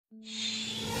It's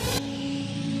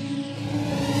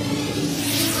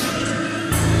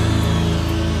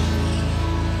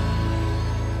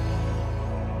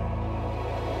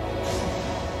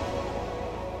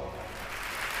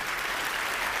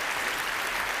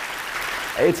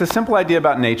a simple idea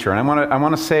about nature, and I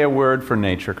want to say a word for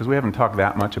nature, because we haven't talked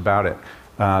that much about it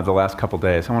the last couple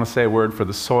days. I want to say a word for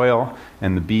the soil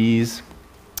and the bees,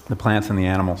 the plants and the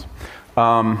animals.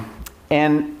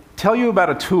 And tell you about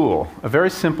a tool, a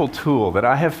very simple tool that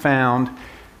I have found,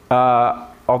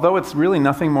 although it's really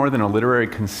nothing more than a literary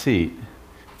conceit,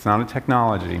 it's not a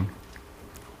technology,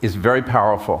 is very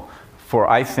powerful for,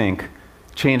 I think,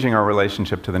 changing our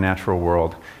relationship to the natural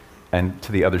world and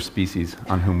to the other species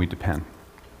on whom we depend.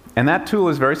 And that tool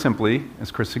is very simply,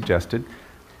 as Chris suggested,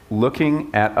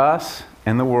 looking at us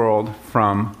and the world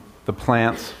from the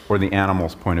plants or the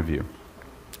animals' point of view.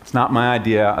 It's not my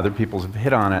idea, other people have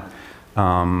hit on it,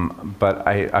 but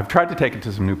I've tried to take it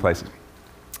to some new places.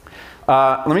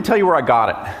 Let me tell you where I got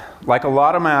it. Like a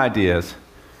lot of my ideas,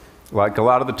 like a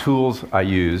lot of the tools I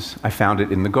use, I found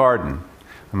it in the garden.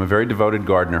 I'm a very devoted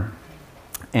gardener.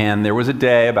 And there was a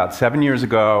day about 7 years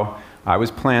ago, I was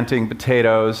planting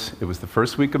potatoes. It was the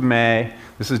first week of May.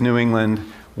 This is New England,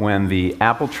 when the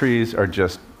apple trees are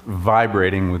just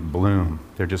vibrating with bloom.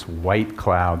 They're just white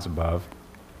clouds above.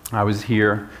 I was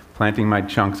here planting my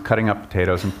chunks, cutting up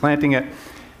potatoes and planting it,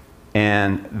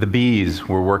 and the bees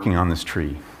were working on this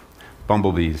tree.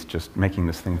 Bumblebees just making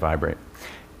this thing vibrate.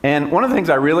 And one of the things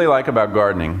I really like about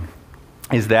gardening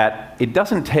is that it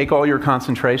doesn't take all your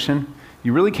concentration.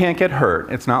 You really can't get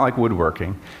hurt. It's not like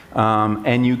woodworking.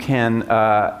 And you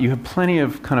have plenty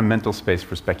of kind of mental space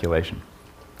for speculation.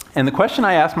 And the question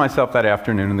I asked myself that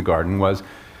afternoon in the garden was,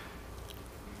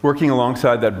 working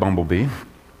alongside that bumblebee,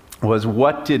 was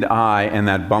what did I and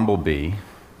that bumblebee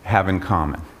have in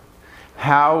common?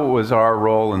 How was our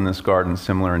role in this garden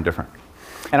similar and different?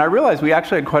 And I realized we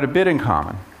actually had quite a bit in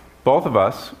common. Both of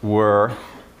us were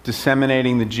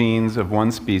disseminating the genes of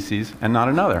one species and not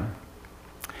another.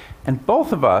 And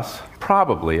both of us,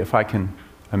 probably, if I can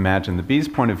imagine the bee's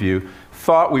point of view,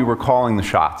 thought we were calling the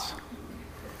shots.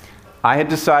 I had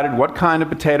decided what kind of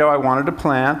potato I wanted to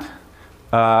plant.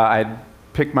 I'd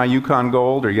picked my Yukon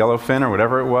Gold or Yellowfin or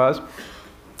whatever it was.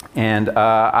 And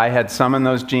I had summoned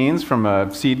those genes from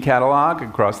a seed catalog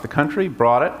across the country,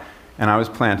 brought it, and I was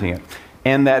planting it.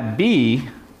 And that bee,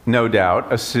 no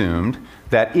doubt, assumed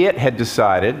that it had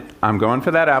decided, I'm going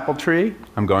for that apple tree,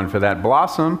 I'm going for that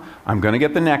blossom, I'm going to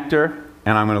get the nectar,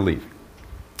 and I'm going to leave.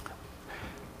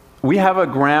 We have a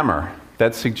grammar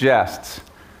that suggests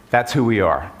that's who we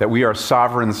are, that we are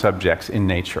sovereign subjects in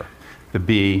nature, the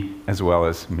bee as well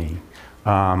as me.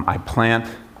 I plant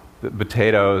the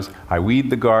potatoes, I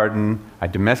weed the garden, I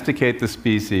domesticate the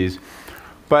species.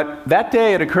 But that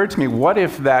day it occurred to me, what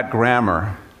if that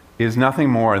grammar is nothing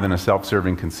more than a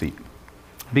self-serving conceit?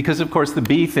 Because, of course, the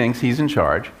bee thinks he's in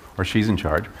charge, or she's in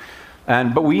charge,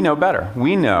 but we know better.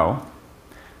 We know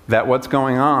that what's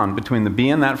going on between the bee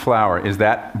and that flower is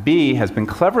that bee has been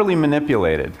cleverly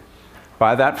manipulated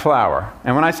by that flower.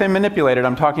 And when I say manipulated,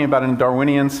 I'm talking about in a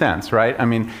Darwinian sense, right? I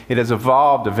mean, it has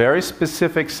evolved a very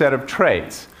specific set of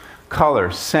traits, color,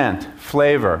 scent,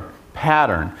 flavor,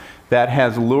 pattern, that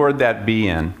has lured that bee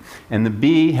in. And the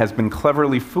bee has been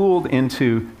cleverly fooled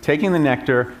into taking the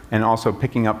nectar and also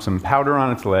picking up some powder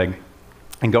on its leg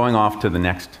and going off to the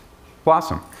next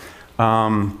blossom.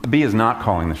 The bee is not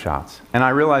calling the shots. And I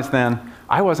realized then,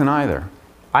 I wasn't either.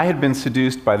 I had been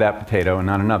seduced by that potato and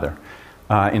not another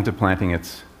into planting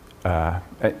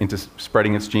into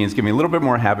spreading its genes, giving me a little bit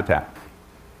more habitat.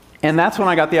 And that's when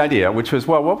I got the idea, which was,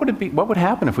 well, what would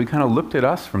happen if we kind of looked at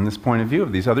us from this point of view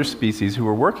of these other species who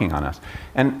were working on us?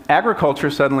 And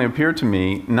agriculture suddenly appeared to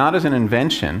me not as an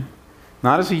invention,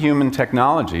 not as a human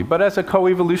technology, but as a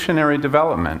co-evolutionary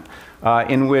development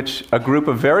in which a group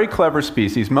of very clever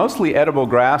species, mostly edible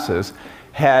grasses,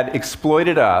 had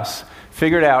exploited us,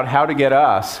 figured out how to get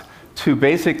us to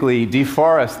basically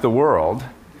deforest the world,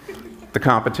 the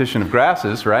competition of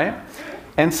grasses, right?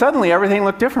 And suddenly everything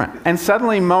looked different. And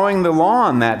suddenly mowing the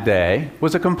lawn that day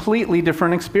was a completely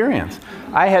different experience.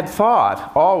 I had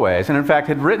thought always, and in fact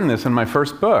had written this in my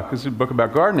first book, this is a book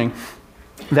about gardening,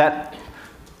 that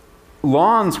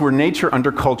lawns were nature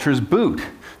under culture's boot,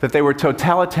 that they were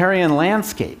totalitarian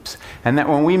landscapes, and that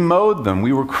when we mowed them,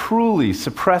 we were cruelly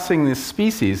suppressing this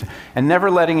species and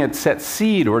never letting it set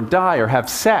seed or die or have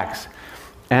sex.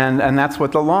 And that's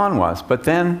what the lawn was. But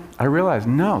then I realized,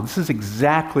 no, this is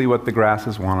exactly what the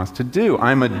grasses want us to do.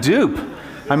 I'm a dupe.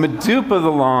 I'm a dupe of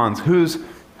the lawns whose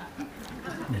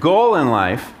goal in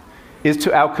life is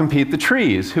to outcompete the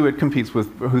trees, who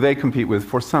they compete with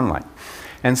for sunlight.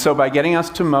 And so by getting us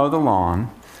to mow the lawn,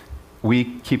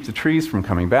 we keep the trees from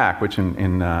coming back, which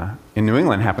in New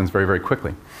England happens very, very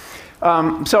quickly.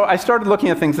 So I started looking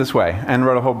at things this way and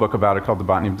wrote a whole book about it called The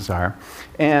Botany of Desire.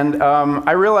 And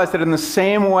I realized that in the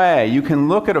same way, you can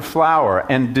look at a flower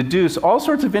and deduce all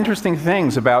sorts of interesting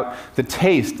things about the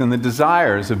taste and the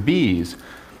desires of bees.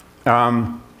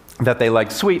 That they like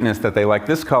sweetness, that they like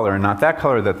this color and not that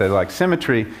color, that they like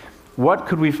symmetry. What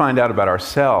could we find out about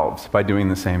ourselves by doing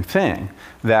the same thing?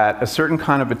 That a certain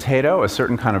kind of potato, a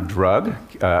certain kind of drug,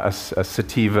 a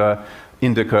sativa,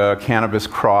 indica, cannabis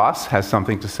cross has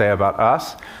something to say about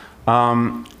us,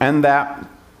 and that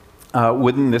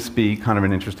wouldn't this be kind of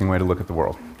an interesting way to look at the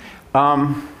world?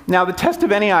 Now, the test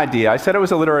of any idea, I said it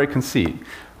was a literary conceit,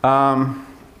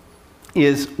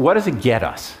 is what does it get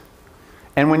us?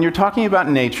 And when you're talking about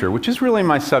nature, which is really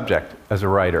my subject as a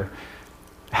writer,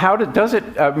 does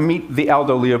it meet the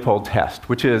Aldo Leopold test,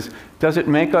 which is, does it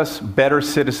make us better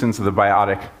citizens of the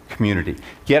biotic community?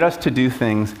 Get us to do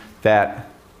things that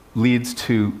leads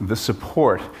to the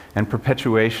support and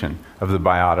perpetuation of the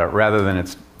biota rather than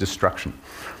its destruction.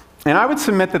 And I would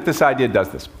submit that this idea does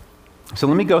this. So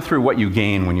let me go through what you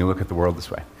gain when you look at the world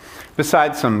this way,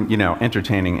 besides some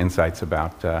entertaining insights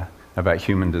about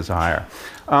human desire.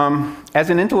 As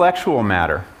an intellectual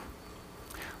matter,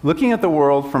 looking at the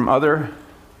world from other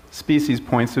species'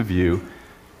 points of view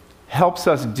helps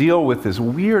us deal with this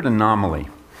weird anomaly,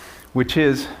 which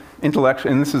is intellectual,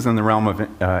 and this is in the realm of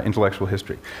intellectual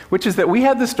history, which is that we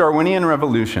had this Darwinian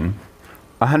revolution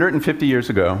 150 years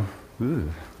ago.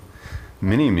 Ooh,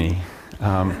 mini-me.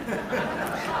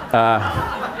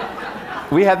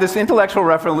 We had this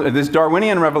this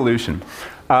Darwinian revolution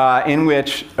in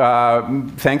which,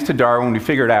 thanks to Darwin, we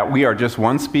figured out we are just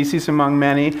one species among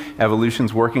many.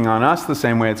 Evolution's working on us the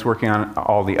same way it's working on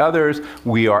all the others.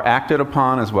 We are acted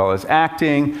upon as well as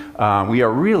acting. We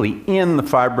are really in the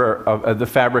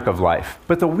fabric of life.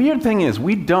 But the weird thing is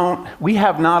we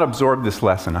have not absorbed this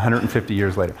lesson 150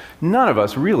 years later. None of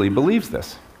us really believes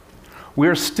this.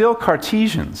 We're still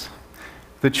Cartesians,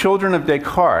 the children of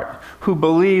Descartes, who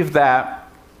believe that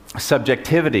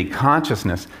subjectivity,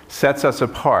 consciousness, sets us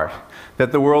apart,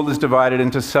 that the world is divided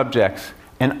into subjects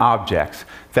and objects,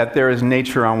 that there is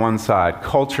nature on one side,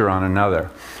 culture on another.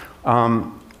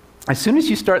 As soon as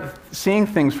you start seeing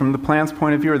things from the plant's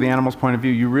point of view or the animal's point of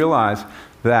view, you realize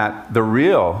that the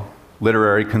real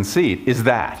literary conceit is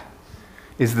the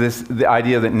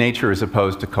idea that nature is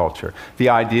opposed to culture, the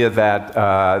idea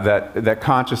that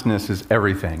consciousness is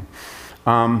everything.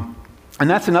 And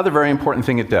that's another very important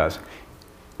thing it does.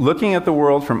 Looking at the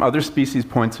world from other species'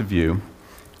 points of view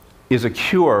is a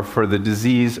cure for the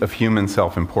disease of human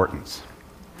self-importance.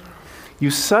 You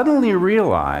suddenly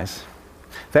realize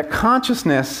that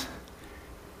consciousness,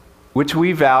 which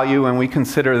we value and we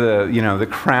consider the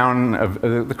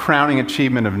crowning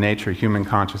achievement of nature, human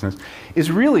consciousness,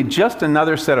 is really just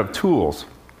another set of tools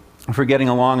for getting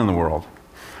along in the world.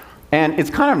 And it's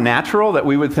kind of natural that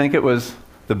we would think it was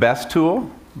the best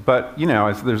tool, but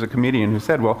as there's a comedian who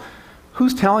said, well,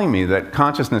 who's telling me that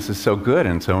consciousness is so good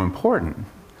and so important?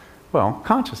 Well,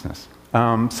 consciousness.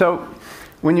 So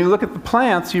when you look at the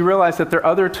plants, you realize that there are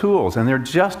other tools, and they're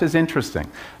just as interesting.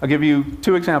 I'll give you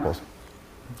two examples.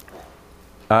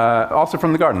 Also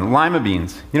from the garden, lima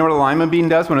beans. You know what a lima bean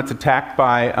does when it's attacked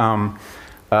by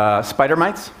spider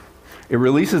mites? It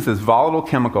releases this volatile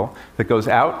chemical that goes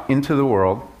out into the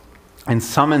world and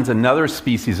summons another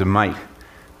species of mite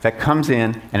that comes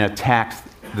in and attacks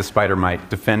the spider mite,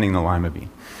 defending the lima bean.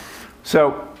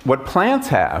 So what plants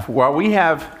have, while we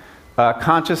have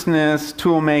consciousness,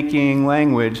 tool making,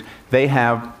 language, they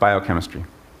have biochemistry.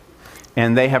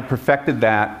 And they have perfected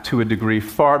that to a degree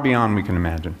far beyond we can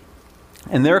imagine.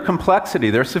 And their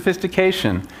complexity, their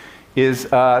sophistication is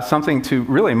something to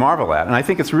really marvel at. And I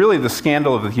think it's really the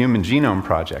scandal of the Human Genome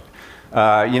Project.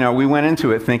 We went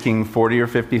into it thinking 40 or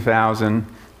 50,000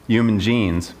 human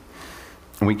genes.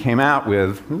 And we came out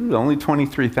with only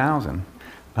 23,000.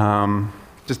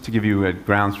 Just to give you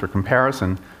grounds for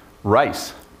comparison,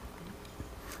 rice,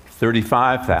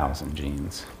 35,000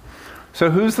 genes. So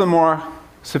who's the more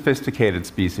sophisticated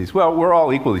species? Well, we're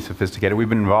all equally sophisticated. We've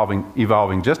been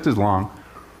evolving just as long,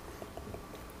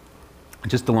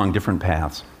 just along different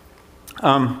paths.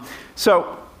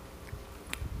 So,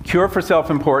 cure for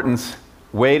self-importance,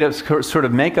 way to sort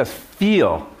of make us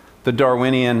feel the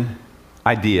Darwinian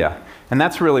idea. And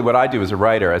that's really what I do as a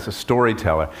writer, as a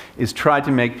storyteller, is try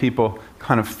to make people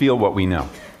kind of feel what we know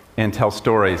and tell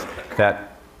stories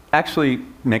that actually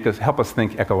help us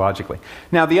think ecologically.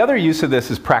 Now, the other use of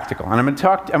this is practical. And I'm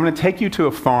going to take you to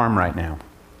a farm right now,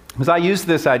 because I used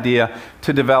this idea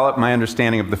to develop my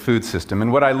understanding of the food system.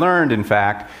 And what I learned, in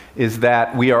fact, is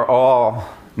that we are all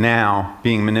now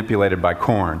being manipulated by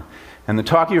corn. And the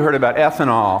talk you heard about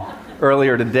ethanol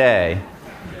earlier today,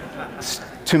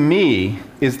 to me,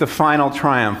 is the final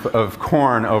triumph of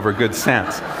corn over good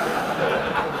sense.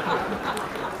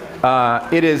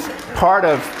 It is part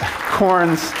of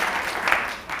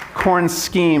corn's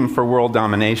scheme for world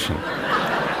domination.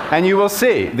 And you will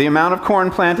see, the amount of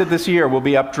corn planted this year will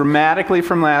be up dramatically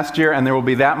from last year, and there will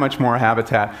be that much more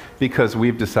habitat because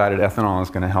we've decided ethanol is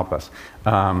going to help us.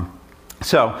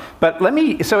 So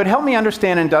it helped me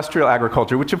understand industrial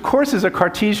agriculture, which of course is a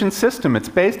Cartesian system. It's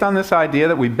based on this idea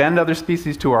that we bend other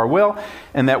species to our will,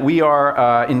 and that we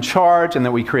are in charge, and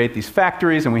that we create these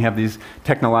factories, and we have these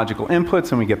technological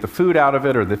inputs, and we get the food out of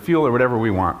it, or the fuel, or whatever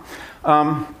we want.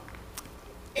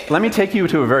 Let me take you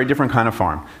to a very different kind of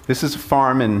farm. This is a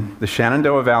farm in the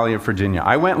Shenandoah Valley of Virginia.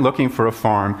 I went looking for a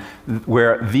farm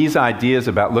where these ideas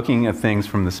about looking at things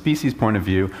from the species point of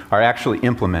view are actually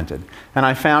implemented. And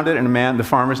I found it in a man, the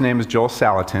farmer's name is Joel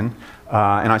Salatin,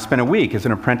 and I spent a week as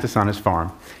an apprentice on his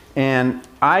farm. And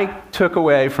I took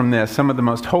away from this some of the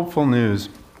most hopeful news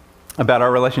about our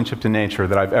relationship to nature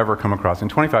that I've ever come across in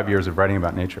 25 years of writing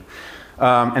about nature.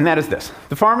 And that is this.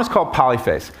 The farm is called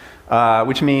Polyface.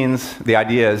 Which means, the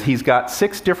idea is, he's got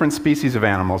 6 different species of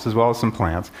animals, as well as some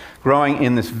plants, growing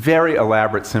in this very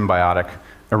elaborate symbiotic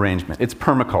arrangement. It's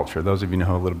permaculture, those of you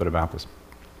know a little bit about this.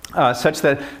 Such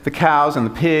that the cows and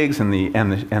the pigs and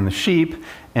the sheep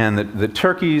and the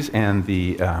turkeys and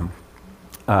the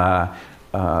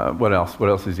what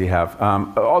else does he have?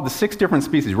 All the 6 different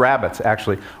species, rabbits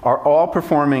actually, are all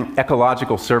performing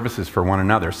ecological services for one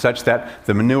another, such that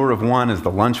the manure of one is the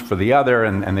lunch for the other,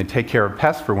 and they take care of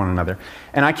pests for one another.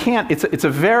 And it's a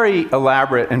very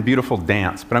elaborate and beautiful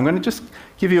dance, but I'm going to just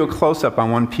give you a close-up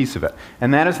on one piece of it.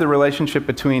 And that is the relationship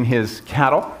between his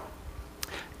cattle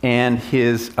and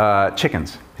his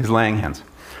chickens, his laying hens.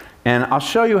 And I'll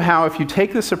show you how, if you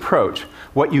take this approach,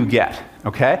 what you get,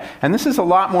 okay? And this is a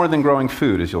lot more than growing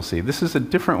food, as you'll see. This is a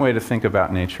different way to think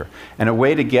about nature, and a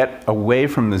way to get away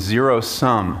from the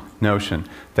zero-sum notion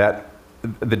that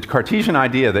the Cartesian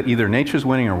idea that either nature's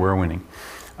winning or we're winning,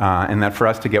 and that for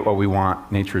us to get what we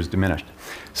want, nature is diminished.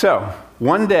 So,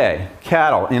 one day,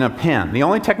 cattle in a pen. The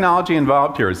only technology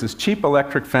involved here is this cheap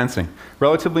electric fencing,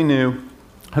 relatively new,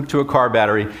 hooked to a car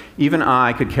battery. Even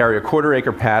I could carry a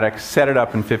quarter-acre paddock, set it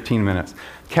up in 15 minutes.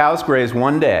 Cows graze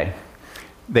one day.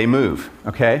 They move,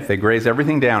 okay? They graze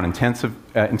everything down,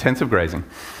 intensive grazing.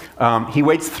 He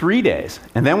waits 3 days,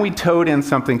 and then we towed in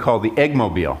something called the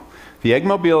eggmobile. The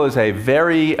eggmobile is a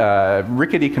very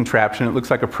rickety contraption. It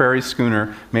looks like a prairie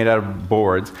schooner made out of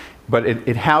boards, but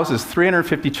it houses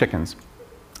 350 chickens.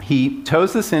 He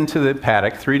tows this into the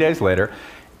paddock 3 days later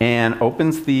and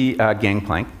opens the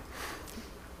gangplank,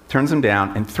 turns them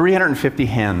down, and 350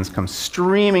 hens come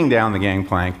streaming down the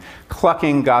gangplank,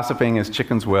 clucking, gossiping as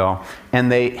chickens will, and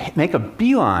they make a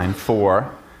beeline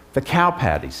for the cow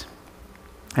patties.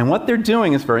 And what they're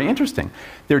doing is very interesting.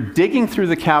 They're digging through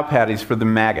the cow patties for the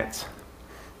maggots,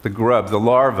 the grub, the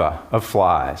larvae of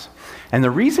flies. And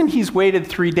the reason he's waited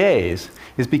 3 days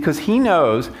is because he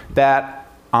knows that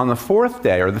on the 4th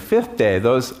day or the 5th day,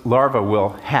 those larvae will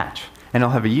hatch, and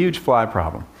he'll have a huge fly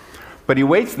problem. But he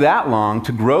waits that long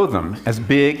to grow them as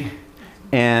big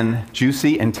and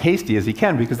juicy and tasty as he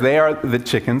can, because they are the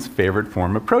chicken's favorite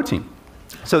form of protein.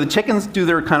 So the chickens do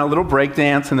their kind of little break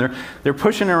dance, and they're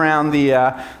pushing around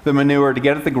the manure to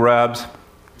get at the grubs.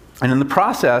 And in the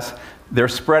process, they're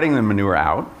spreading the manure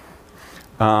out.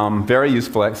 Very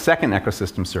useful, second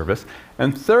ecosystem service.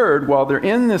 And third, while they're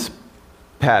in this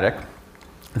paddock,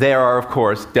 they are, of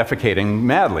course, defecating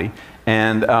madly.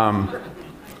 And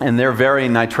their very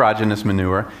nitrogenous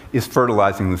manure is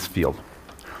fertilizing this field.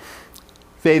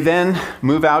 They then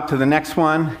move out to the next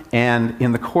one, and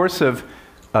in the course of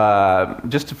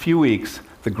just a few weeks,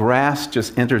 the grass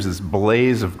just enters this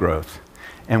blaze of growth.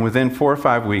 And within 4 or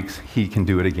 5 weeks, he can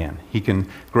do it again. He can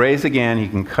graze again, he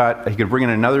can cut, he can bring in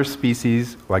another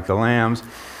species, like the lambs,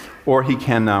 or he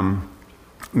can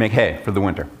make hay for the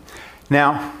winter.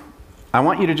 Now, I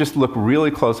want you to just look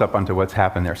really close up onto what's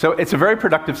happened there. So it's a very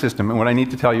productive system, and what I need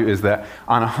to tell you is that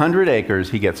on 100 acres,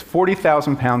 he gets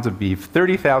 40,000 pounds of beef,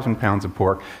 30,000 pounds of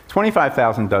pork,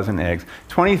 25,000 dozen eggs,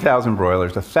 20,000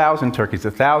 broilers, 1,000 turkeys,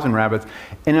 1,000 rabbits,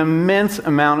 an immense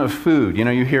amount of food. You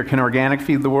know, you hear, can organic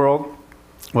feed the world?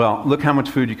 Well, look how much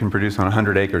food you can produce on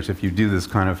 100 acres if you do this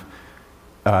kind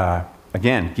of,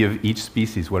 again, give each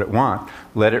species what it wants,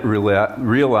 let it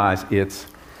realize its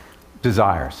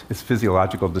desires, its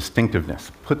physiological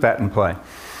distinctiveness. Put that in play.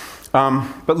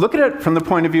 But look at it from the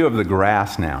point of view of the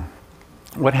grass now.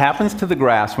 What happens to the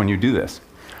grass when you do this?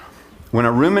 When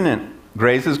a ruminant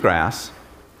grazes grass,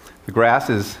 the grass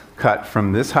is cut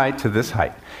from this height to this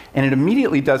height. And it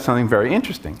immediately does something very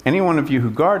interesting. Any one of you who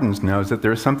gardens knows that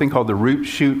there's something called the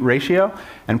root-shoot ratio,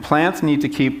 and plants need to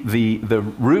keep the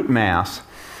root mass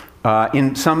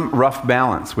in some rough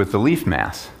balance with the leaf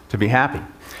mass to be happy.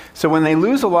 So when they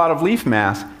lose a lot of leaf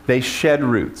mass, they shed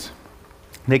roots.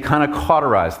 They kind of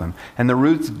cauterize them, and the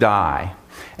roots die.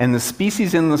 And the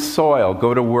species in the soil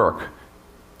go to work,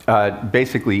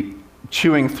 basically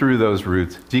chewing through those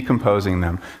roots, decomposing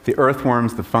them, the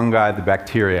earthworms, the fungi, the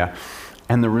bacteria.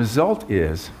 And the result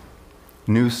is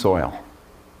new soil.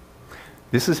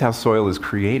 This is how soil is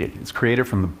created. It's created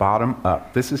from the bottom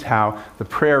up. This is how the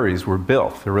prairies were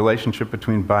built, the relationship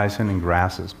between bison and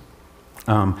grasses.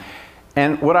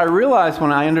 And what I realized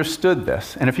when I understood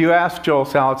this, and if you ask Joel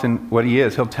Salatin what he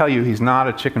is, he'll tell you he's not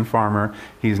a chicken farmer,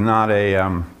 he's not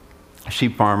a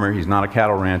sheep farmer, he's not a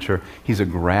cattle rancher, he's a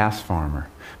grass farmer,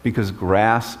 because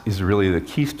grass is really the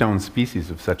keystone species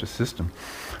of such a system.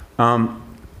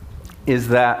 Is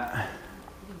that,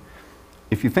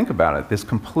 if you think about it, this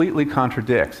completely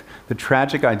contradicts the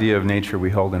tragic idea of nature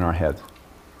we hold in our heads,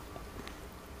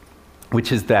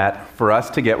 which is that for us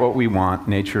to get what we want,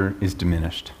 nature is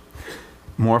diminished.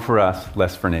 More for us,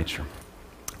 less for nature.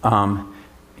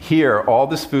 Here, all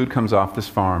this food comes off this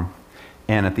farm,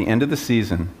 and at the end of the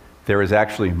season, there is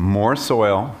actually more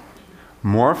soil,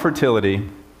 more fertility,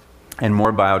 and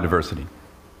more biodiversity.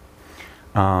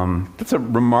 That's a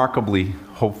remarkably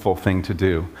hopeful thing to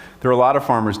do. There are a lot of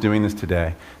farmers doing this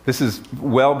today. This is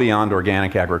well beyond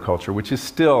organic agriculture, which is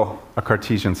still a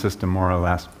Cartesian system, more or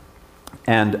less.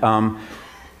 And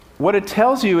what it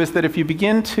tells you is that if you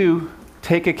begin to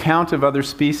take account of other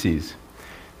species,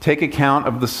 take account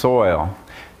of the soil,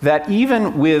 that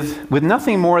even with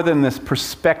nothing more than this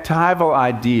perspectival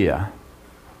idea,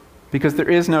 because there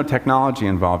is no technology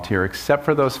involved here except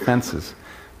for those fences,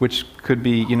 which could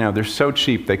be, they're so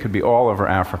cheap, they could be all over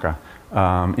Africa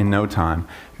in no time,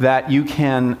 that we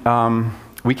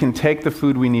can take the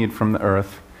food we need from the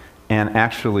earth and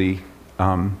actually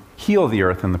heal the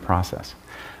earth in the process.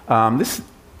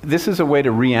 This is a way to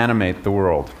reanimate the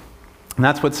world. And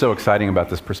that's what's so exciting about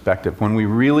this perspective. When we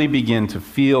really begin to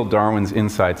feel Darwin's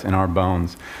insights in our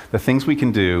bones, the things we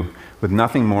can do with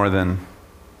nothing more than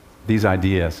these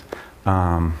ideas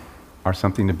are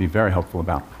something to be very hopeful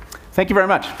about. Thank you very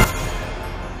much.